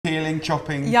peeling,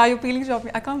 chopping. Yeah, you're peeling,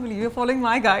 chopping. I can't believe you're following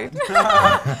my guide.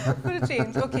 For a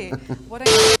change. Okay.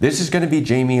 This is going to be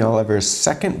Jamie Oliver's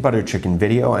second butter chicken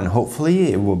video, and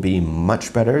hopefully it will be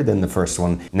much better than the first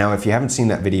one. Now, if you haven't seen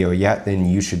that video yet, then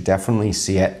you should definitely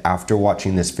see it after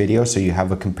watching this video so you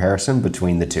have a comparison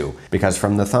between the two. Because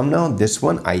from the thumbnail, this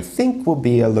one I think will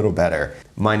be a little better.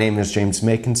 My name is James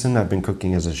Makinson. I've been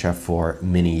cooking as a chef for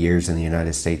many years in the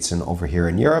United States and over here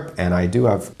in Europe, and I do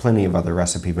have plenty of other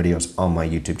recipe videos on my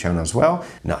YouTube channel as well,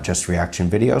 not just reaction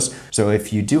videos. So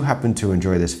if you do happen to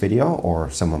enjoy this video or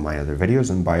some of my other videos,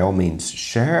 then by all means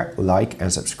share, like,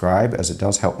 and subscribe, as it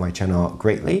does help my channel out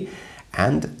greatly.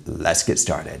 And let's get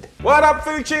started. What up,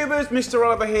 food tubers? Mr.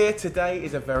 Oliver here. Today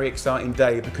is a very exciting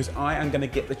day because I am going to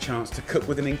get the chance to cook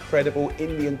with an incredible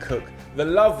Indian cook, the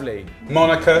lovely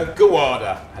Maunika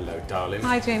Gowardhan. Hello, darling.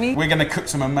 Hi, Jamie. We're going to cook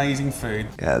some amazing food.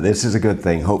 Yeah, this is a good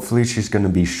thing. Hopefully she's going to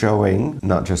be showing,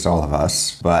 not just all of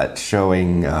us, but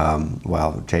showing,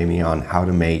 well, Jamie on how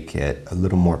to make it a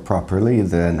little more properly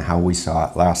than how we saw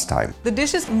it last time. The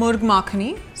dish is murg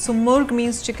makhani. So murg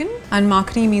means chicken and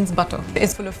makhani means butter.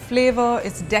 It's full of flavor.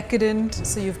 It's decadent,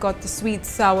 so you've got the sweet,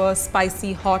 sour,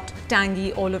 spicy, hot,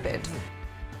 tangy, all of it.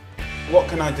 What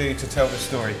can I do to tell the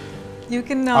story? You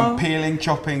can I'm peeling,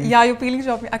 chopping. Yeah, you're peeling,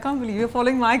 chopping. I can't believe you're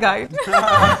following my guide.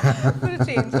 For a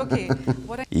change. Okay.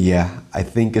 Yeah, I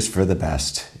think it's for the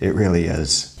best. It really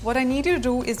is. What I need you to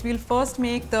do is we'll first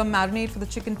make the marinade for the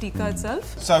chicken tikka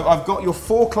itself. So I've got your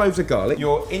 4 cloves of garlic,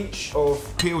 your inch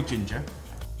of peeled ginger.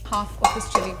 Half of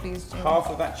this chili, please, Jamie. Half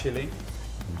of that chili.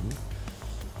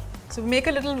 So make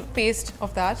a little paste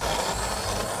of that.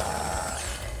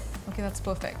 Okay, that's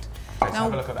perfect. Let's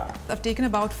have a look at that. I've taken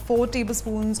about 4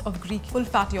 tablespoons of Greek full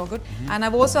fat yogurt, and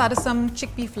I've also added some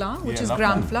chickpea flour, which is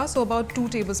gram flour, so about 2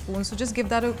 tablespoons. So just give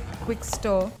that a quick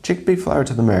stir. Chickpea flour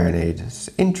to the marinade. It's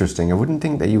interesting. I wouldn't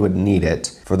think that you would need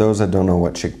it. For those that don't know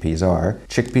what chickpeas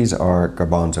are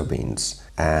garbanzo beans.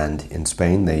 And in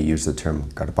Spain, they use the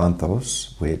term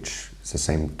garbanzos, which is the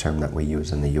same term that we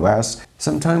use in the US.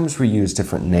 Sometimes we use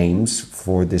different names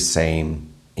for the same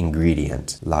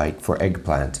ingredient, like for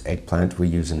eggplant. Eggplant we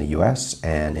use in the US,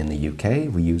 and in the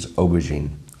UK we use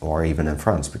aubergine, or even in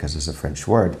France because it's a French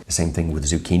word. The same thing with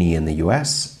zucchini in the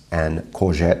US and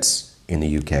courgettes in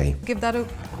the UK. Give that a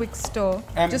quick stir.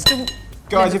 Just to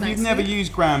guys, if you've never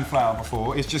used gram flour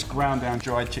before, it's just ground down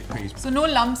dried chickpeas. So no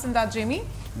lumps in that, Jamie?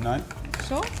 No.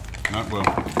 Sure? No, well,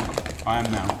 I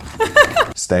am now.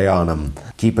 Stay on them.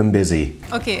 Keep them busy.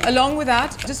 Okay, along with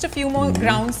that, just a few more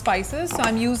ground spices. So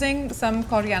I'm using some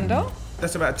coriander.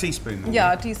 That's about a teaspoon.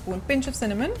 Yeah, a teaspoon. Pinch of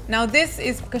cinnamon. Now this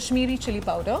is Kashmiri chili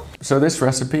powder. So this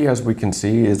recipe, as we can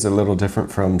see, is a little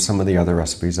different from some of the other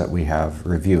recipes that we have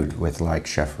reviewed with, like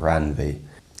Chef Ranvi.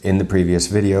 In the previous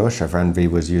video, Chef Ranvi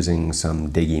was using some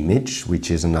Degi Mirch,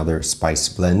 which is another spice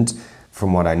blend.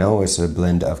 From what I know, it's a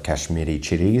blend of Kashmiri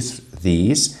chilies,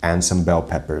 these, and some bell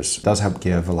peppers. It does help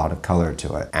give a lot of color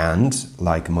to it. And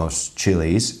like most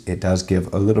chilies, it does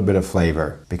give a little bit of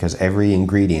flavor because every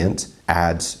ingredient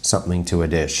adds something to a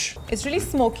dish. It's really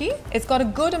smoky. It's got a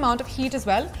good amount of heat as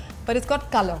well, but it's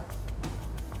got color.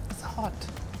 It's hot.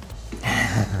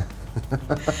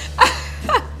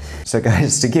 So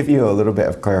guys, to give you a little bit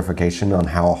of clarification on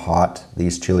how hot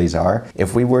these chilies are,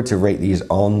 if we were to rate these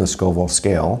on the Scoville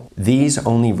scale, these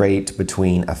only rate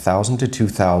between 1,000 to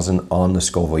 2,000 on the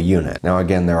Scoville unit. Now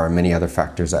again, there are many other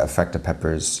factors that affect a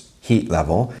pepper's heat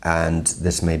level, and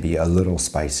this may be a little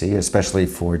spicy, especially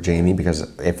for Jamie, because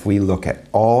if we look at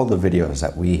all the videos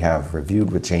that we have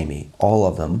reviewed with Jamie, all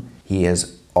of them, he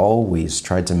has always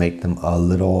tried to make them a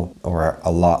little or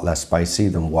a lot less spicy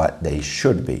than what they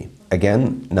should be.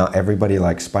 Again, not everybody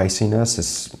likes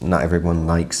spiciness. Not everyone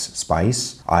likes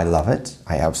spice. I love it.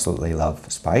 I absolutely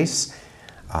love spice,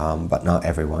 but not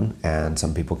everyone, and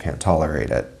some people can't tolerate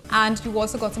it. And you've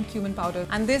also got some cumin powder.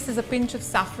 And this is a pinch of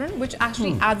saffron, which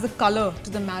actually adds a color to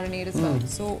the marinade as well.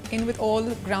 So in with all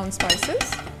the ground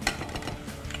spices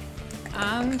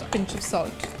and a pinch of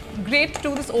salt. Great to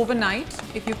do this overnight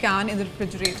if you can in the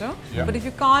refrigerator, but if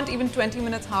you can't, even 20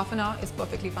 minutes, half an hour is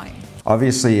perfectly fine.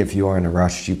 Obviously, if you are in a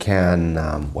rush, you can,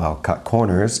 well, cut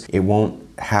corners. It won't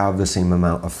have the same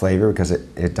amount of flavor because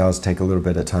it does take a little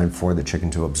bit of time for the chicken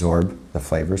to absorb the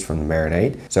flavors from the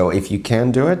marinade. So if you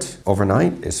can do it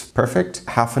overnight, it's perfect.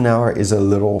 Half an hour is a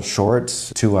little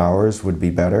short. 2 hours would be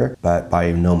better, but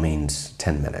by no means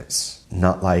 10 minutes.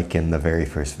 Not like in the very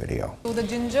first video. So the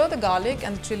ginger, the garlic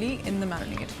and the chili in the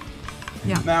marinade.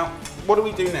 Yeah. Now, what do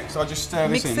we do next? I'll just stir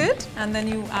this in. Mix it and then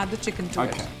you add the chicken to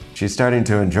it. She's starting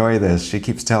to enjoy this. She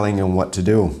keeps telling him what to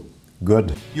do.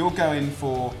 Good. You're going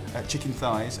for chicken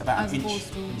thighs, about an inch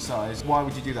in size. Why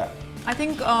would you do that? I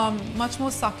think much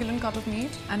more succulent cut of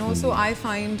meat, and also I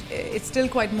find it's still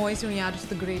quite moist when you add it to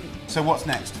the gravy. So what's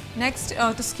next? Next,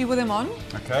 to skewer them on.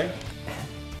 Okay.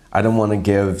 I don't want to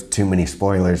give too many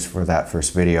spoilers for that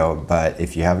first video, but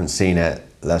if you haven't seen it,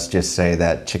 let's just say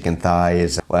that chicken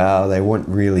thighs, well, they weren't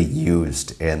really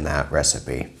used in that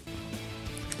recipe.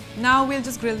 Now we'll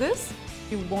just grill this.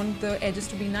 You want the edges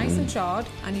to be nice and charred,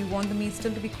 and you want the meat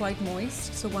still to be quite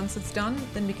moist. So once it's done,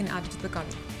 then we can add it to the curry.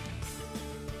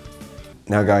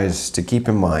 Now guys, to keep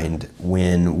in mind,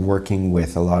 when working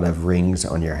with a lot of rings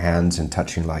on your hands and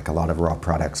touching like a lot of raw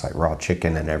products like raw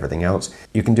chicken and everything else,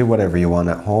 you can do whatever you want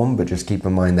at home, but just keep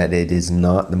in mind that it is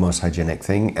not the most hygienic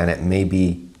thing, and it may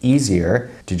be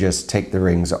easier to just take the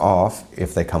rings off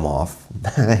if they come off.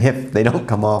 If they don't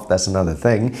come off, that's another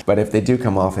thing. But if they do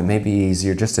come off, it may be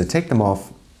easier just to take them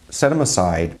off, set them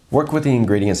aside, work with the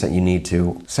ingredients that you need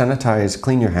to, sanitize,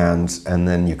 clean your hands, and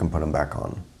then you can put them back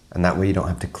on. And that way you don't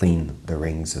have to clean the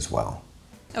rings as well.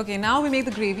 Okay, now we make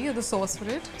the gravy or the sauce for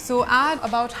it. So add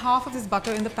about half of this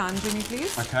butter in the pan, Jimmy,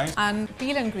 please. Okay. And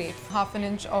peel and grate half an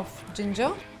inch of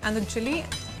ginger, and the chili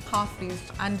half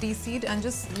freezed, and de-seed and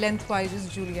just lengthwise, just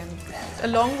julienne.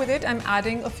 Along with it, I'm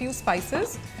adding a few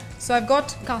spices. So I've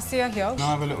got cassia here. Can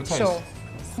I have a little taste? Sure.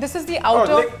 This is the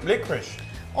outer... Oh, licorice.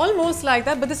 Almost like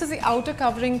that, but this is the outer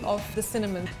covering of the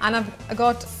cinnamon. And I've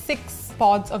got 6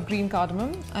 pods of green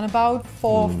cardamom and about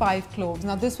 4 or 5 cloves.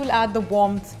 Now this will add the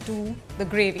warmth to the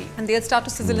gravy, and they'll start to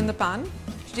sizzle in the pan.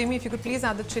 Jamie, if you could please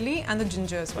add the chili and the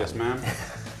ginger as well. Yes, ma'am.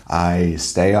 I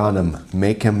stay on him.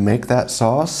 Make him make that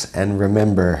sauce and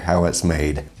remember how it's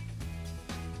made.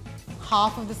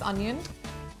 Half of this onion.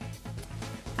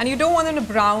 And you don't want them to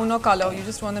brown or color, you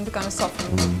just want them to kind of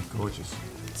soften. Gorgeous.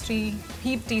 3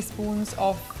 heaped teaspoons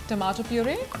of tomato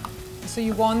puree. So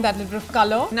you want that little bit of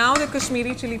color. Now the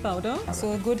Kashmiri chili powder.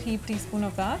 So a good heaped teaspoon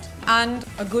of that. And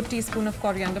a good teaspoon of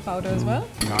coriander powder as well.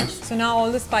 Nice. So now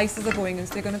all the spices are going in.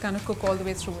 So they're going to kind of cook all the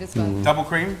way through as well. Double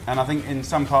cream, and I think in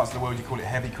some parts of the world you call it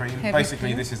heavy cream. Heavy Basically,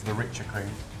 cream. this is the richer cream.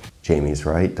 Jamie's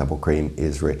right, double cream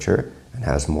is richer and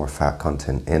has more fat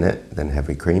content in it than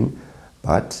heavy cream.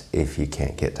 But if you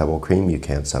can't get double cream, you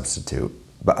can substitute.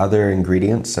 But other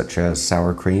ingredients such as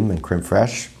sour cream and creme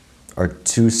fraiche are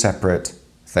 2 separate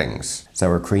things.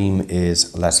 Sour cream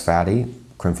is less fatty,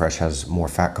 creme fraiche has more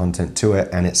fat content to it,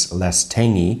 and it's less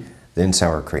tangy than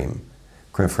sour cream.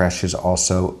 Creme fraiche is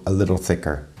also a little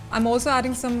thicker. I'm also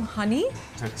adding some honey.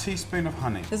 So a teaspoon of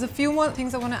honey. There's a few more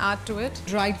things I want to add to it.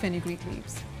 Dried fenugreek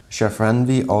leaves. Chef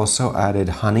Ranvi also added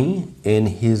honey in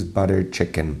his buttered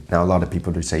chicken. Now a lot of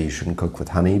people do say you shouldn't cook with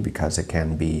honey because it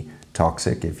can be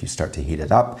toxic if you start to heat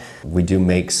it up. We do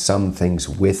make some things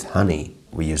with honey.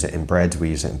 We use it in breads, we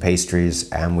use it in pastries,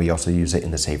 and we also use it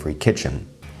in the savory kitchen.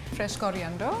 Fresh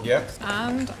coriander. Yep.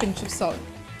 And a pinch of salt.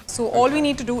 So all we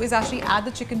need to do is actually add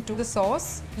the chicken to the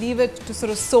sauce, leave it to sort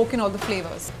of soak in all the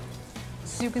flavors.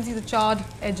 So you can see the charred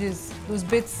edges, those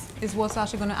bits is what's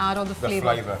actually going to add all the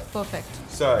flavor. The flavour. Perfect.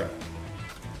 So,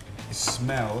 it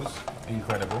smells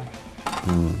incredible.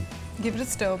 Give it a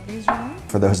stir, please, Jamie.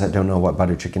 For those that don't know what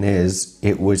butter chicken is,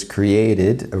 it was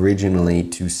created originally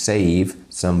to save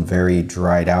some very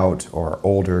dried out or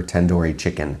older tandoori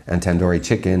chicken. And tandoori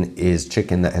chicken is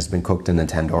chicken that has been cooked in a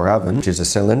tandoor oven, which is a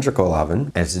cylindrical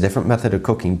oven. And it's a different method of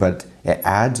cooking, but it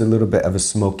adds a little bit of a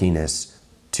smokiness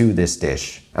to this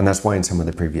dish. And that's why in some of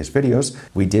the previous videos,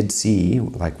 we did see,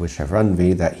 like with Chef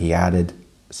Ranvi, that he added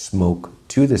smoke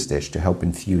to this dish to help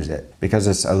infuse it, because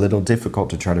it's a little difficult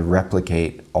to try to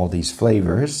replicate all these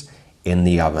flavors in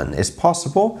the oven. It's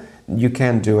possible, you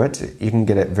can do it, you can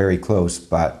get it very close,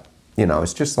 but you know,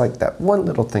 it's just like that one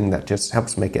little thing that just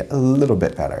helps make it a little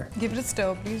bit better. Give it a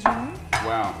stir, please, Jamie.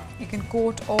 Wow. You can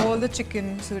coat all the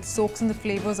chicken so it soaks in the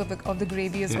flavors of the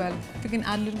gravy as well. If you can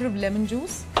add a little bit of lemon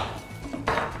juice.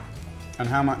 And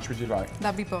how much would you like?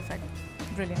 That'd be perfect.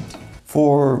 Brilliant.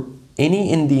 For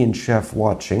any Indian chef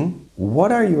watching,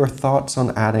 what are your thoughts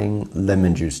on adding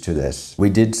lemon juice to this? We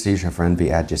did see Chef Ranvi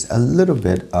add just a little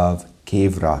bit of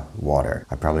kevra water.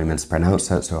 I probably mispronounced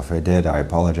that, so if I did, I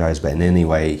apologize. But in any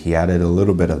way, he added a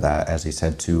little bit of that, as he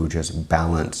said, to just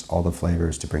balance all the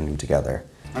flavors to bring them together.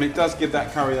 And it does give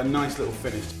that curry a nice little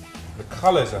finish. The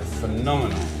colours are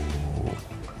phenomenal.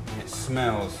 It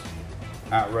smells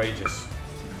outrageous.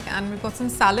 And we've got some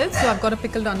salads. So I've got a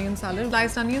pickled onion salad,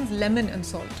 sliced onions, lemon and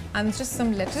salt. And just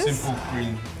some lettuce. Simple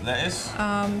green lettuce.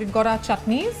 We've got our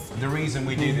chutneys. The reason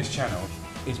we do this channel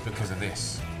is because of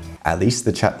this. At least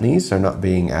the chutneys are not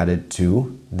being added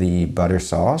to the butter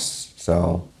sauce.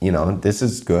 So, you know, this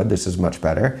is good. This is much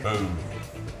better. Boom.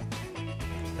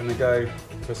 Gonna go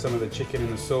for some of the chicken in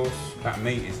the sauce. That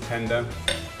meat is tender.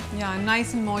 Yeah,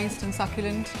 nice and moist and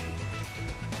succulent.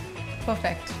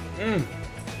 Perfect.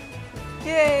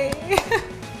 Yay!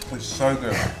 It's so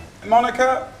good.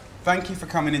 Monica, thank you for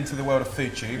coming into the world of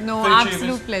FoodTube. No, FoodTubers,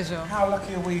 absolute pleasure. How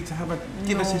lucky are we to have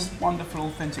give us this wonderful,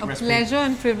 authentic recipe? A pleasure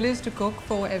and privilege to cook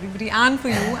for everybody and for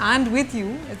you and with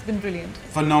you. It's been brilliant.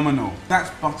 Phenomenal. That's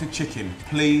buttered chicken.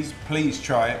 Please, please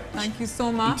try it. Thank you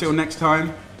so much. Until next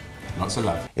time, lots of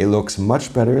love. It looks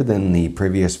much better than the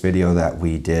previous video that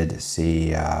we did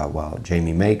see, well,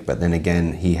 Jamie make, but then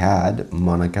again, he had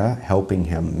Monica helping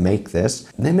him make this.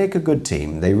 They make a good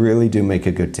team. They really do make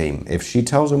a good team. If she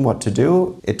tells him what to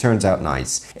do, it turns out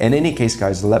nice. In any case,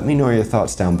 guys, let me know your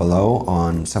thoughts down below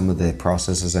on some of the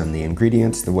processes and the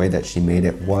ingredients. The way that she made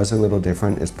it was a little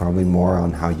different. It's probably more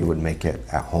on how you would make it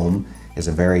at home. Is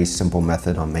a very simple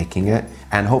method on making it.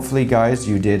 And hopefully, guys,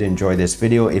 you did enjoy this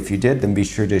video. If you did, then be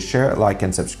sure to share it, like,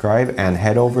 and subscribe, and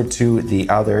head over to the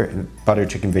other butter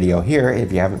chicken video here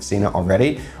if you haven't seen it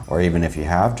already, or even if you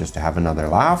have, just to have another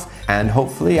laugh. And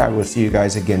hopefully I will see you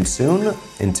guys again soon.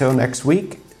 Until next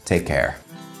week, take care.